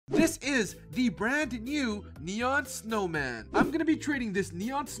This is the brand new Neon Snowman. I'm gonna be trading this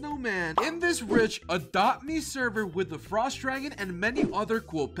Neon Snowman in this rich Adopt Me server with the Frost Dragon and many other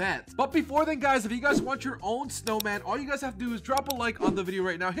cool pets. But before then, guys, if you guys want your own snowman, all you guys have to do is drop a like on the video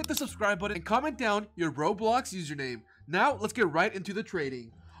right now, hit the subscribe button, and comment down your Roblox username. Now, let's get right into the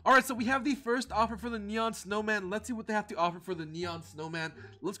trading. Alright, so we have the first offer for the Neon Snowman. Let's see what they have to offer for the Neon Snowman.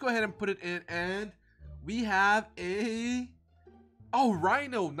 Let's go ahead and put it in, and we have a... oh,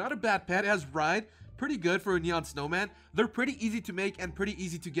 Rhino. Not a bad pet. It has Ride. Pretty good for a Neon Snowman. They're pretty easy to make and pretty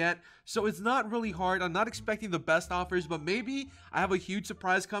easy to get, so it's not really hard. I'm not expecting the best offers, but maybe I have a huge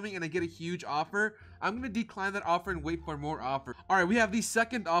surprise coming and I get a huge offer. I'm going to decline that offer and wait for more offers. Alright, we have the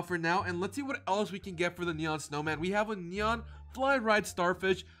second offer now, and let's see what else we can get for the Neon Snowman. We have a Neon Fly Ride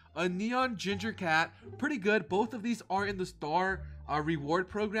Starfish, a Neon Ginger Cat. Pretty good. Both of these are in the Star reward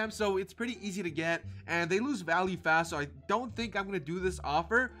program, so it's pretty easy to get, and they lose value fast, so I don't think I'm going to do this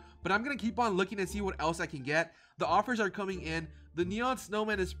offer, but I'm going to keep on looking and see what else I can get. The offers are coming in. The Neon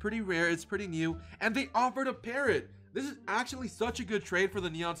Snowman is pretty rare, it's pretty new, and they offered a parrot. This is actually such a good trade for the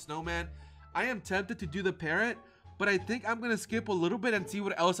Neon Snowman. I am tempted to do the parrot, but I think I'm going to skip a little bit and see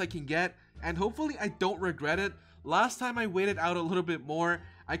what else I can get, and hopefully I don't regret it. Last time I waited out a little bit more,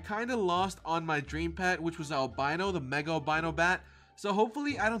 I kind of lost on my dream pet, which was albino, the mega albino bat. So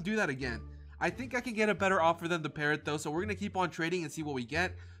hopefully I don't do that again. I think I can get a better offer than the parrot though, so we're going to keep on trading and see what we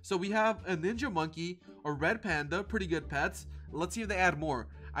get. So we have a ninja monkey, a red panda, pretty good pets. Let's see if they add more.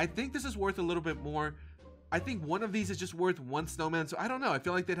 I think this is worth a little bit more. I think one of these is just worth one snowman, so I don't know. I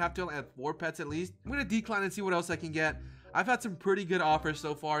feel like they'd have to add 4 pets at least. I'm going to decline and see what else I can get. I've had some pretty good offers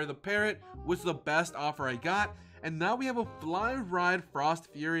so far. The parrot was the best offer I got. And now we have a Fly Ride Frost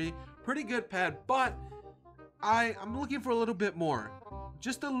Fury. Pretty good pet, but I'm looking for a little bit more.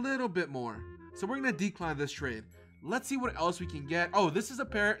 Just a little bit more. So we're going to decline this trade. Let's see what else we can get. Oh, this is a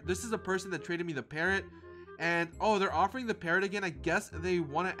parrot. This is a person that traded me the parrot. And, oh, they're offering the parrot again. I guess they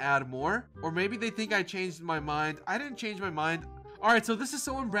want to add more. Or maybe they think I changed my mind. I didn't change my mind. Alright, so this is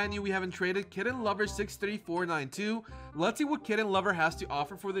someone brand new we haven't traded. Kitten Lover 63492. Let's see what Kitten Lover has to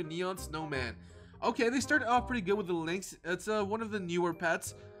offer for the Neon Snowman. Okay, they started off pretty good with the Lynx. It's one of the newer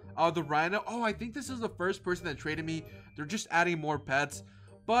pets. The Rhino. Oh, I think this is the first person that traded me. They're just adding more pets.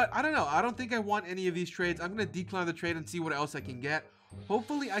 But I don't know. I don't think I want any of these trades. I'm going to decline the trade and see what else I can get.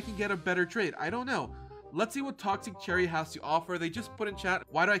 Hopefully, I can get a better trade. I don't know. Let's see what Toxic Cherry has to offer. They just put in chat,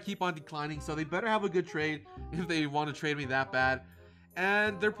 why do I keep on declining? So they better have a good trade if they want to trade me that bad.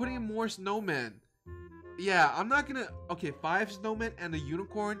 And they're putting in more snowmen. Yeah, I'm not going to... okay, 5 snowmen and a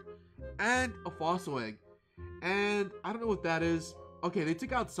unicorn and a fossil egg. And I don't know what that is. Okay, they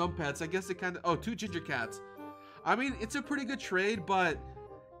took out some pets. I guess they kind of... oh, 2 ginger cats. I mean, it's a pretty good trade, but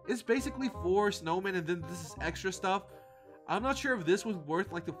it's basically 4 snowmen and then this is extra stuff. I'm not sure if this was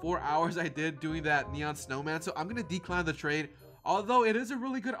worth like the 4 hours I did doing that Neon Snowman, so I'm going to decline the trade. Although it is a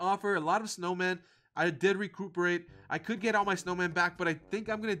really good offer, a lot of snowmen. I did recuperate. I could get all my snowmen back, but I think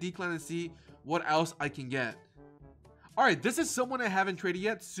I'm going to decline and see what else I can get. Alright, this is someone I haven't traded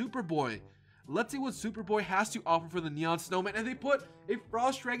yet, Superboy. Let's see what Superboy has to offer for the Neon Snowman. And they put a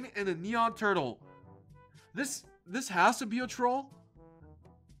Frost Dragon and a Neon Turtle. This has to be a troll.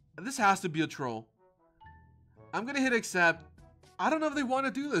 This has to be a troll. I'm going to hit accept. I don't know if they want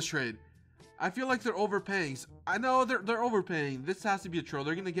to do this trade. I feel like they're overpaying. I know they're overpaying. This has to be a troll.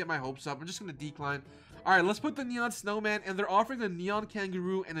 They're going to get my hopes up. I'm just going to decline. Alright, let's put the Neon Snowman. And they're offering a Neon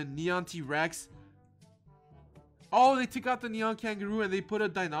Kangaroo and a Neon T-Rex. Oh, they took out the Neon Kangaroo and they put a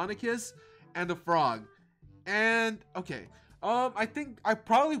Deinonychus and a frog. And okay, I think I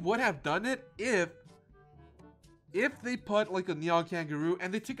probably would have done it if they put like a Neon Kangaroo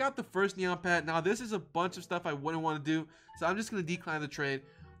and they took out the first Neon pet. Now this is a bunch of stuff I wouldn't want to do, so I'm just gonna decline the trade.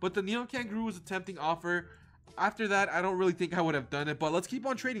 But the Neon Kangaroo was a tempting offer. After that, I don't really think I would have done it, but let's keep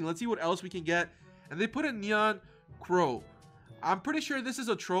on trading. Let's see what else we can get. And they put a Neon Crow. I'm pretty sure this is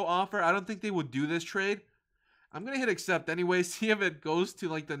a troll offer. I don't think they would do this trade. I'm gonna hit accept anyway, see if it goes to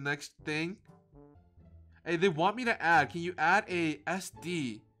like the next thing. Hey, they want me to add. Can you add a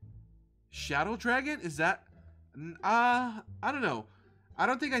SD? Shadow Dragon? Is that... I don't know. I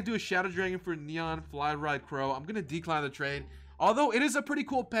don't think I do a Shadow Dragon for Neon Fly Ride Crow. I'm gonna decline the trade. Although it is a pretty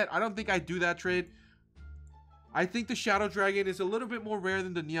cool pet, I don't think I do that trade. I think the Shadow Dragon is a little bit more rare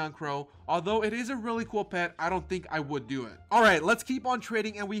than the Neon Crow. Although it is a really cool pet, I don't think I would do it. Alright, let's keep on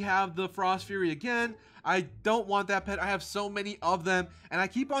trading, and we have the Frost Fury again. I don't want that pet. I have so many of them, and I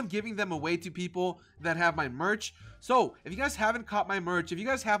keep on giving them away to people that have my merch. So, if you guys haven't caught my merch, if you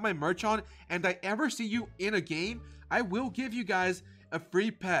guys have my merch on, and I ever see you in a game, I will give you guys a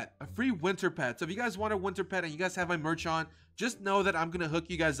free pet, a free winter pet. So if you guys want a winter pet and you guys have my merch on, just know that I'm gonna hook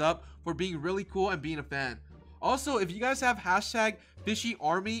you guys up for being really cool and being a fan. Also, if you guys have hashtag fishy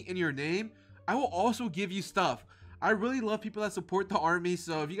army in your name, I will also give you stuff. I really love people that support the army,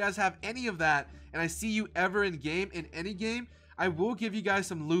 so if you guys have any of that and I see you ever in game, in any game, I will give you guys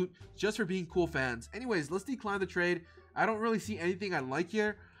some loot just for being cool fans. Anyways, let's decline the trade. I don't really see anything I like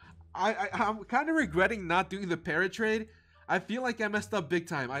here. I'm kind of regretting not doing the parrot trade. I feel like I messed up big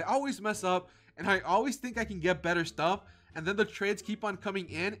time. I always mess up and I always think I can get better stuff, and then the trades keep on coming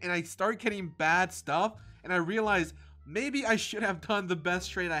in and I start getting bad stuff and I realize maybe I should have done the best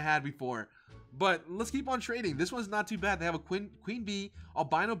trade I had before. But let's keep on trading. This one's not too bad. They have a queen bee,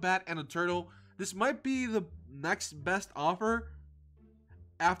 albino bat, and a turtle. This might be the next best offer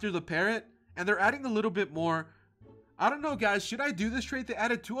after the parrot, and they're adding a little bit more. I don't know, guys. Should I do this trade? They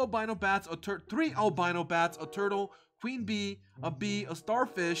added 2 albino bats, 3 albino bats, a turtle, queen bee, a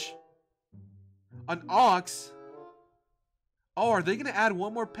starfish, an ox. Oh, are they gonna add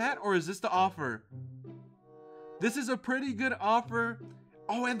one more pet, or is this the offer? This is a pretty good offer.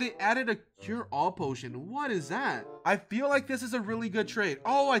 Oh, and they added a cure all potion. What is that? I feel like this is a really good trade.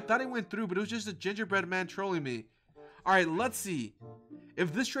 Oh, I thought it went through, but it was just a gingerbread man trolling me. All right, let's see.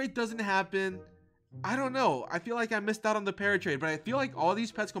 If this trade doesn't happen, I don't know. I feel like I missed out on the parrot trade, but I feel like all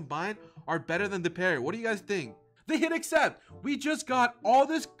these pets combined are better than the parrot. What do you guys think? They hit accept. We just got all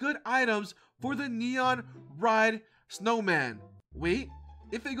this good items for the Neon Ride Snowman. Wait,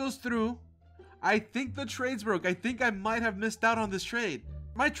 if it goes through, I think the trade's broke. I think I might have missed out on this trade.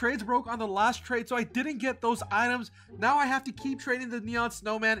 My trades broke on the last trade, so I didn't get those items. Now I have to keep trading the Neon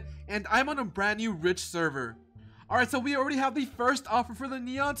Snowman, and I'm on a brand new rich server. Alright, so we already have the first offer for the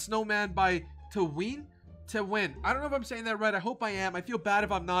Neon Snowman by to win. I don't know if I'm saying that right. I hope I am. I feel bad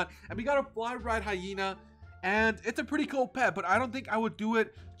if I'm not. And we got a fly ride hyena, and it's a pretty cool pet, but I don't think I would do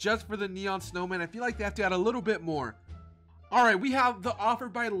it just for the Neon Snowman. I feel like they have to add a little bit more. Alright, we have the offer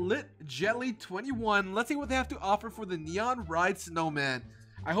by Lit Jelly 21. Let's see what they have to offer for the Neon Ride Snowman.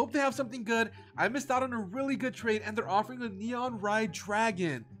 I hope they have something good. I missed out on a really good trade, and they're offering a Neon Ride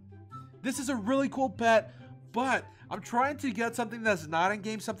Dragon. This is a really cool pet, but I'm trying to get something that's not in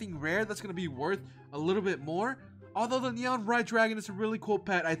game, something rare that's going to be worth a little bit more. Although the Neon Ride Dragon is a really cool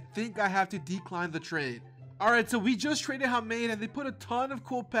pet, I think I have to decline the trade. Alright, so we just traded Hamid, and they put a ton of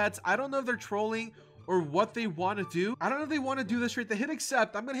cool pets. I don't know if they're trolling or what they want to do. I don't know if they want to do this trade. They hit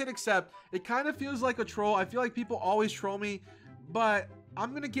accept. I'm going to hit accept. It kind of feels like a troll. I feel like people always troll me, but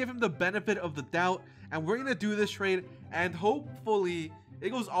I'm going to give him the benefit of the doubt, and we're going to do this trade, and hopefully it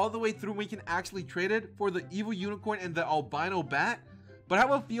goes all the way through. We can actually trade it for the evil unicorn and the albino bat, but I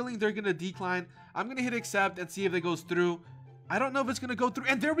have a feeling they're going to decline. I'm going to hit accept and see if it goes through. I don't know if it's going to go through,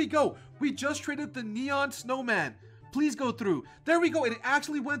 and there we go. We just traded the Neon Snowman. Please go through. There we go. It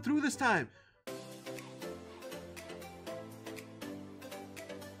actually went through this time.